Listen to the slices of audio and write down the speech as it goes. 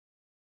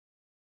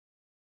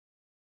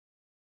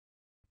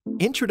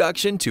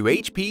Introduction to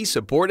HP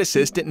Support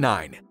Assistant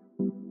 9.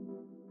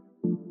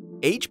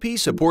 HP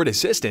Support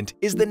Assistant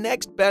is the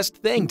next best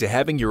thing to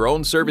having your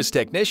own service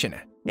technician,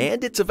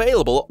 and it's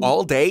available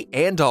all day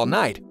and all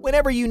night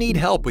whenever you need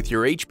help with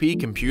your HP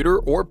computer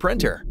or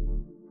printer.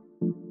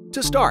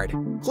 To start,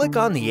 click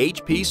on the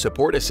HP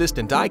Support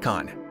Assistant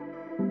icon.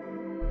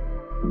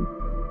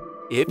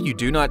 If you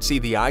do not see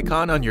the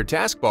icon on your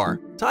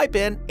taskbar, type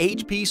in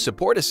HP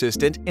Support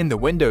Assistant in the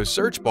Windows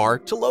search bar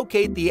to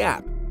locate the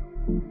app.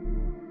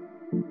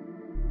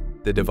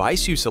 The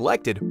device you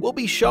selected will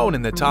be shown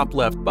in the top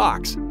left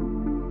box.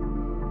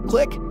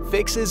 Click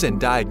Fixes and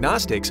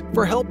Diagnostics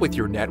for help with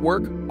your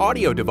network,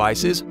 audio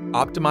devices,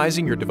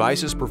 optimizing your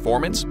device's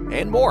performance,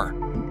 and more.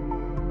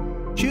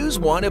 Choose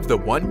one of the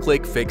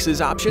one-click fixes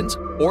options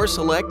or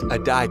select a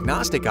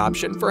diagnostic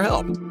option for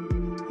help.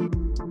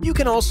 You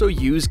can also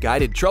use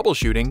guided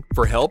troubleshooting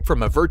for help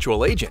from a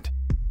virtual agent.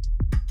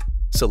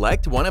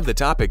 Select one of the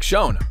topics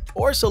shown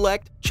or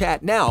select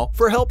Chat Now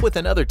for help with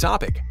another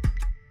topic.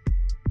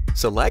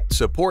 Select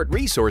Support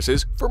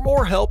Resources for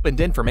more help and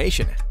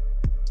information.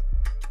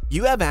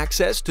 You have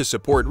access to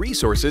support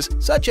resources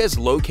such as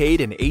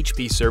locate an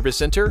HP Service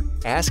Center,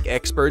 ask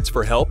experts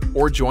for help,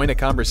 or join a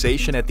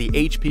conversation at the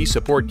HP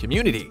Support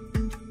community.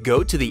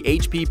 Go to the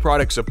HP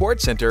Product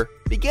Support Center,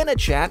 begin a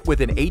chat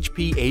with an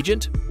HP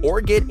agent, or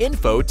get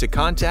info to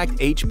contact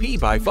HP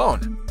by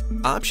phone.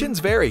 Options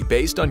vary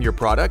based on your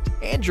product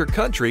and your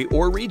country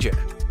or region.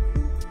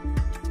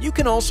 You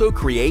can also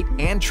create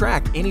and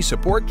track any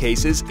support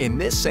cases in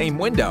this same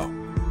window.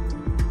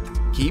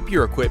 Keep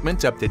your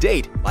equipment up to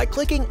date by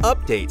clicking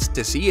Updates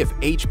to see if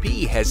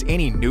HP has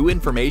any new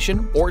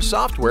information or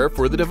software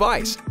for the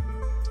device.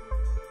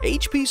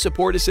 HP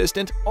Support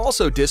Assistant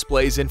also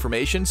displays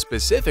information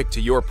specific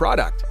to your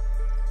product.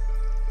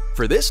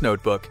 For this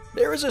notebook,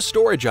 there is a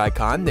storage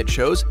icon that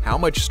shows how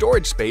much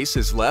storage space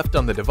is left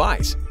on the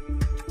device.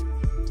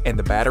 And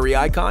the battery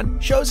icon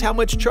shows how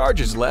much charge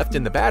is left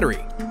in the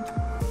battery.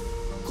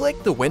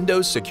 Click the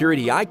Windows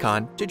Security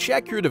icon to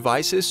check your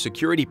device's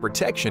security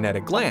protection at a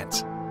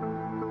glance.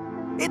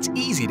 It's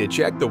easy to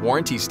check the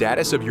warranty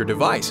status of your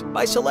device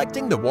by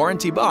selecting the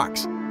warranty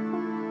box.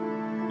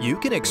 You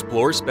can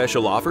explore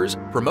special offers,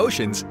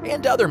 promotions,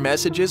 and other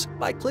messages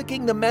by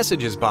clicking the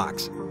Messages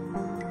box.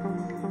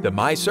 The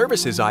My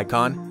Services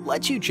icon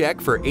lets you check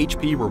for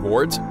HP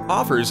rewards,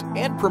 offers,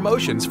 and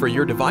promotions for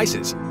your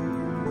devices.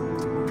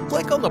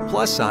 Click on the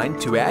plus sign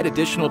to add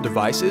additional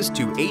devices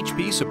to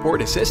HP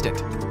Support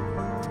Assistant.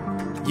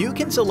 You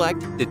can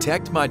select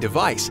Detect My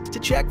Device to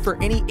check for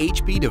any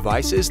HP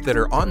devices that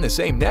are on the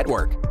same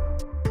network.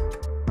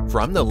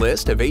 From the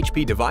list of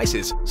HP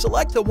devices,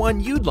 select the one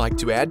you'd like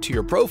to add to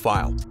your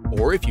profile,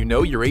 or if you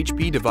know your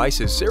HP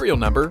device's serial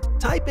number,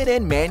 type it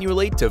in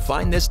manually to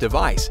find this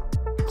device.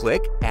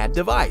 Click Add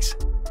Device.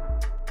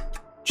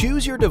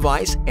 Choose your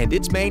device and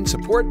its main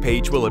support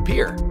page will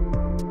appear.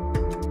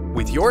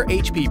 With your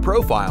HP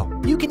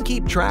profile, you can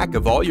keep track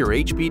of all your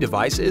HP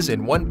devices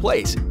in one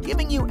place,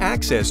 giving you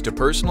access to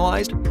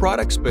personalized,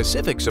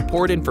 product-specific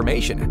support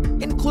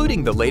information,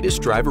 including the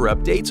latest driver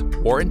updates,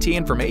 warranty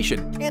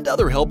information, and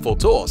other helpful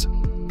tools.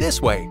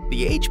 This way,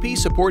 the HP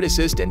Support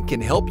Assistant can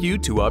help you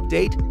to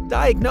update,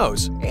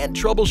 diagnose, and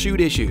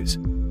troubleshoot issues.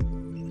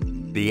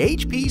 The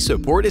HP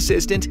Support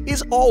Assistant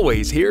is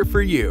always here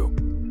for you.